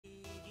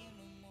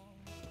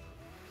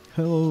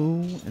Hello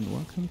and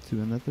welcome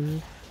to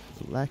another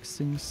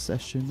relaxing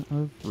session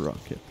of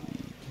Rocket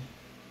League.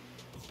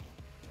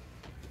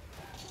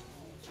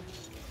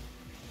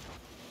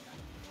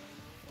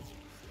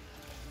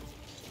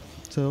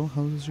 So,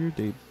 how's your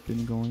day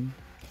been going?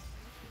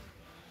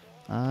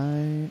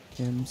 I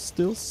am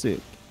still sick,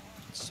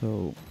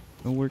 so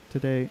no work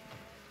today.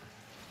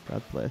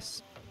 God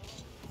bless.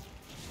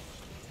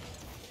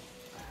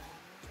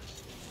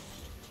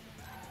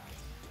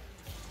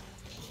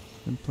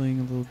 Been playing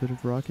a little bit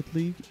of Rocket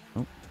League.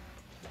 Oh.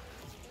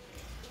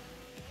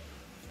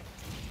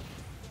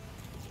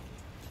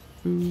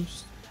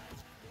 Boost.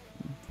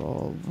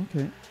 Ball.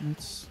 Okay,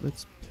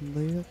 let's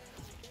play it.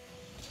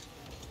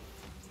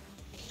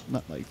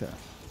 Not like that.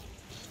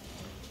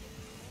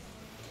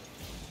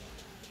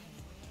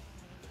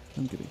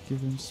 I'm gonna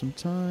give him some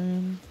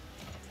time.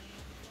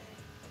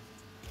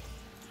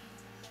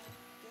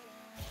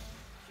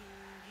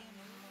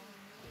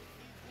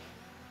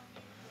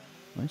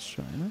 Nice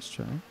try, nice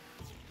try.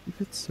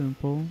 Keep it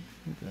simple.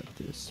 We got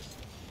this.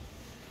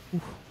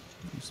 Oof,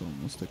 that was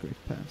almost a great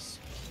pass.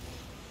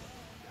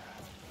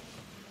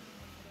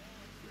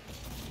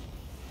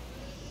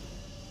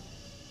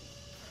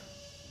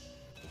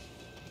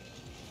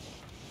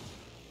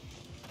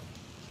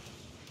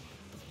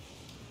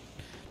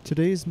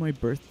 Today is my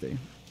birthday.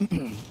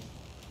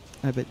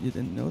 I bet you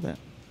didn't know that.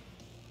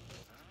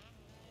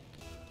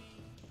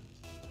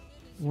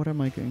 What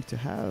am I going to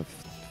have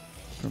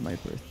for my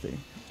birthday,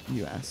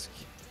 you ask?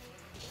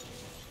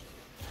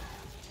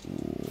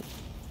 Ooh.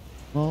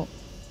 Well,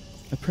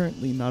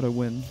 apparently not a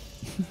win.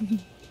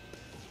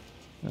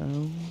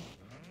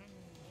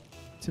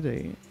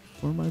 Today,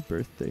 for my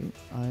birthday,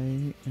 I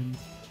am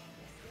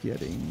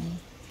getting...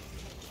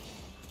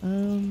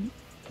 I'm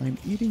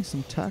eating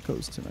some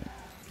tacos tonight.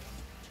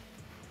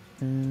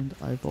 And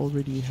I've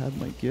already had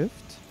my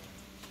gift.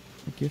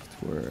 A gift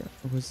where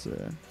it was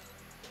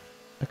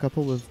a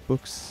couple of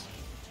books,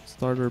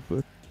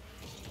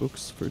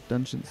 books for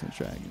Dungeons and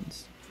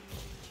Dragons.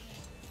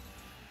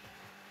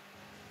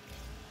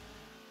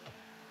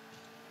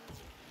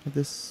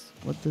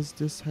 What does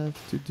this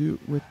have to do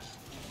with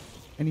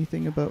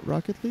anything about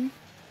Rocket League?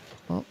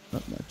 Well,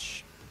 not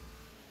much.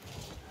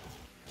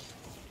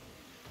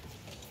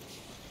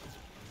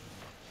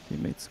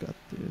 Teammates got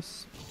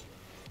this.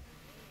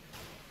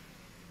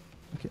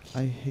 Okay,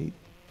 I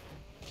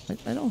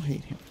don't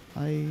hate him.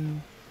 I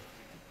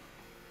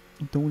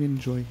don't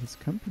enjoy his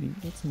company.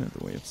 That's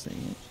another way of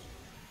saying it.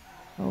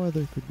 How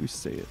other could we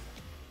say it?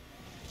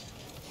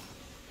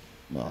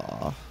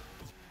 Ah.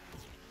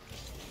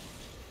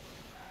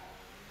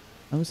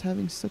 I was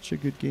having such a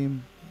good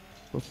game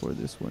before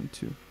this one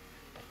too.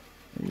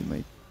 Maybe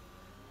might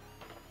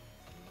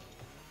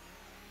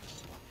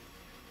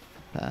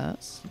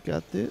pass. You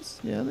got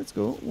this? Yeah, let's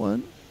go.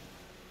 One.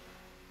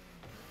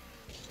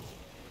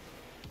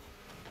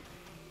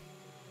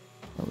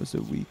 That was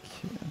a weak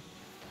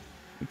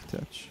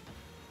touch.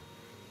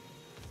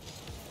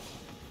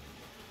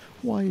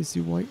 Why is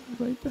he right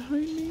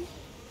behind me?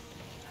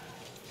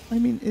 I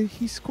mean,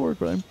 he scored,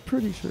 but I'm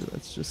pretty sure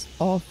that's just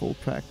awful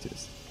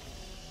practice.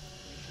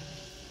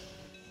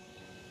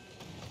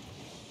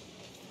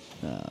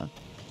 Nah,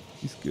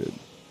 he's good.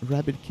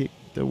 Rabbit kick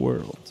the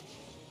world.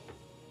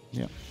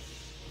 Yeah.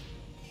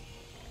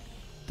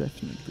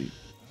 Definitely.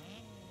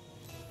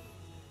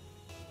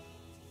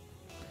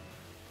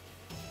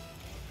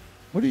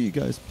 What do you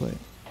guys play?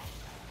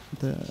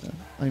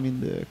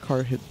 The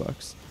car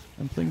hitbox.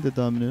 I'm playing the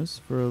Dominus.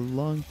 For a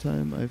long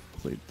time I've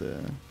played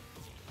the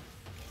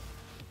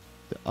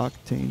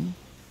Octane.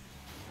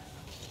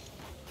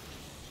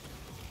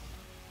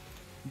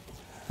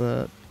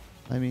 But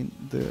I mean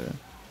the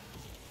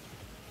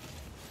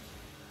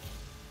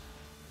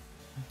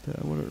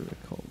what are they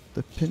called?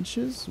 The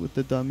pinches with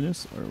the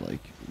Dominus are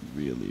like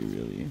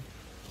really.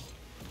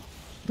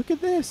 Look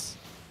at this!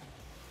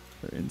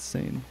 They're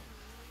insane.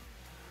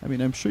 I mean,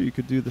 I'm sure you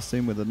could do the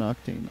same with an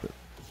Octane, but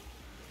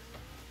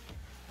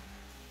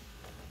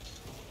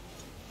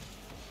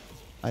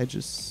I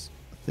just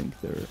think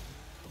they're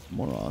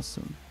more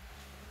awesome.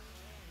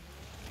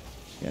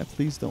 Yeah,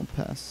 please don't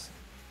pass,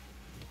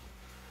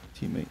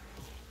 teammate.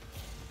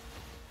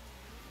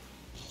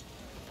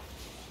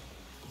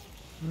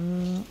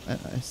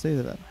 I say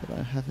that, but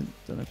I haven't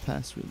done a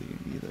pass really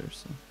either,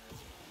 so...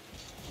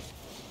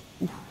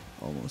 Oof,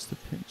 almost a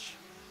pinch.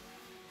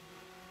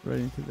 Right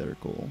into their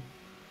goal.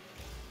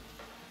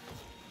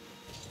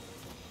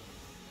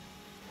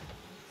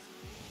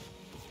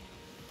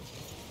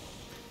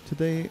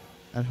 Today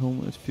at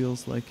home it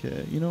feels like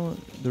you know,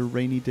 the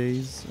rainy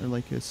days are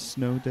like a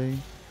snow day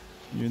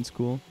when you're in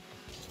school.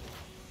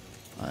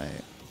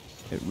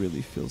 It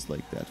really feels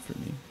like that for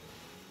me.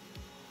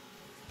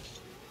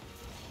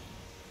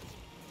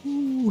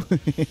 Ooh.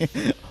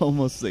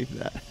 Almost saved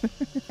that.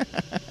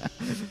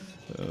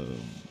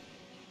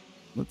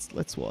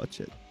 Let's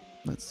watch it.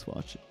 Let's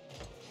watch it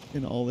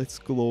in all its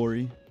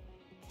glory.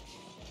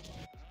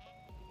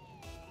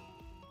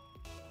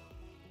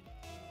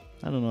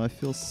 I don't know, I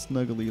feel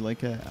snuggly,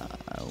 like I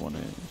want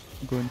to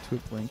go into a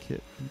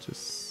blanket and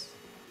just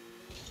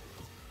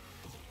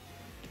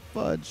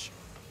fudge.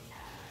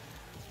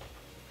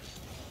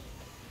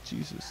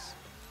 Jesus.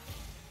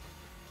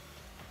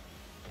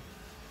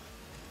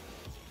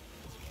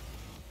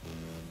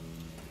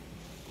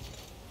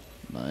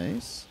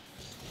 Nice.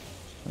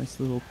 Nice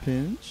little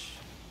pinch.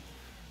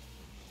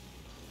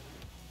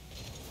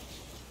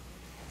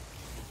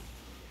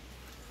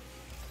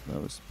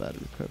 That was bad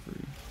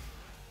recovery.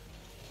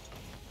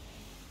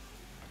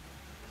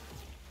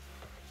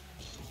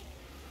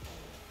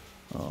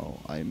 Oh,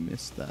 I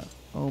missed that.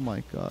 Oh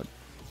my god.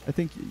 I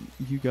think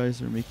you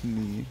guys are making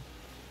me...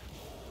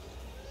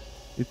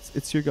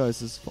 It's your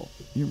guys' fault.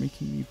 You're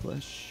making me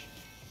blush.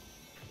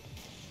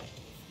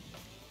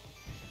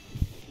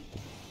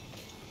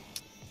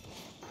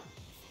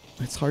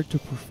 It's hard to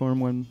perform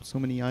when so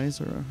many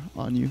eyes are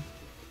on you.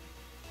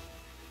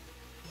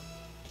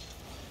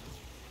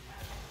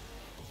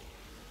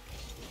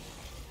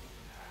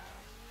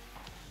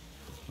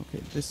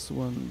 Okay, this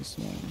one.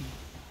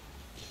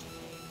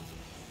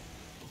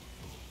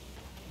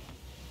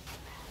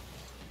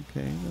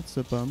 Okay, that's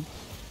a bump.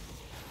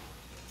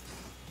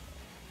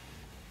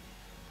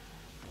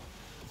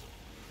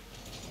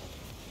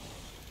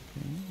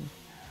 Okay.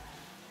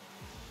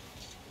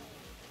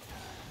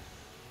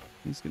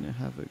 He's gonna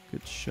have a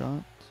good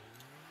shot.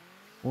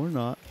 Or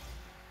not.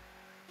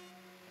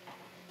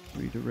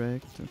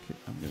 Redirect. Okay,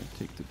 I'm gonna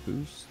take the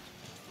boost.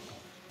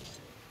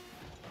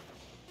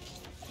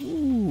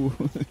 Ooh.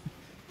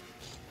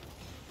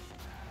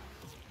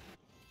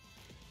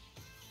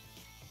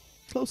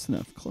 Close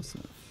enough, close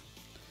enough.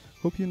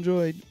 Hope you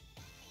enjoyed.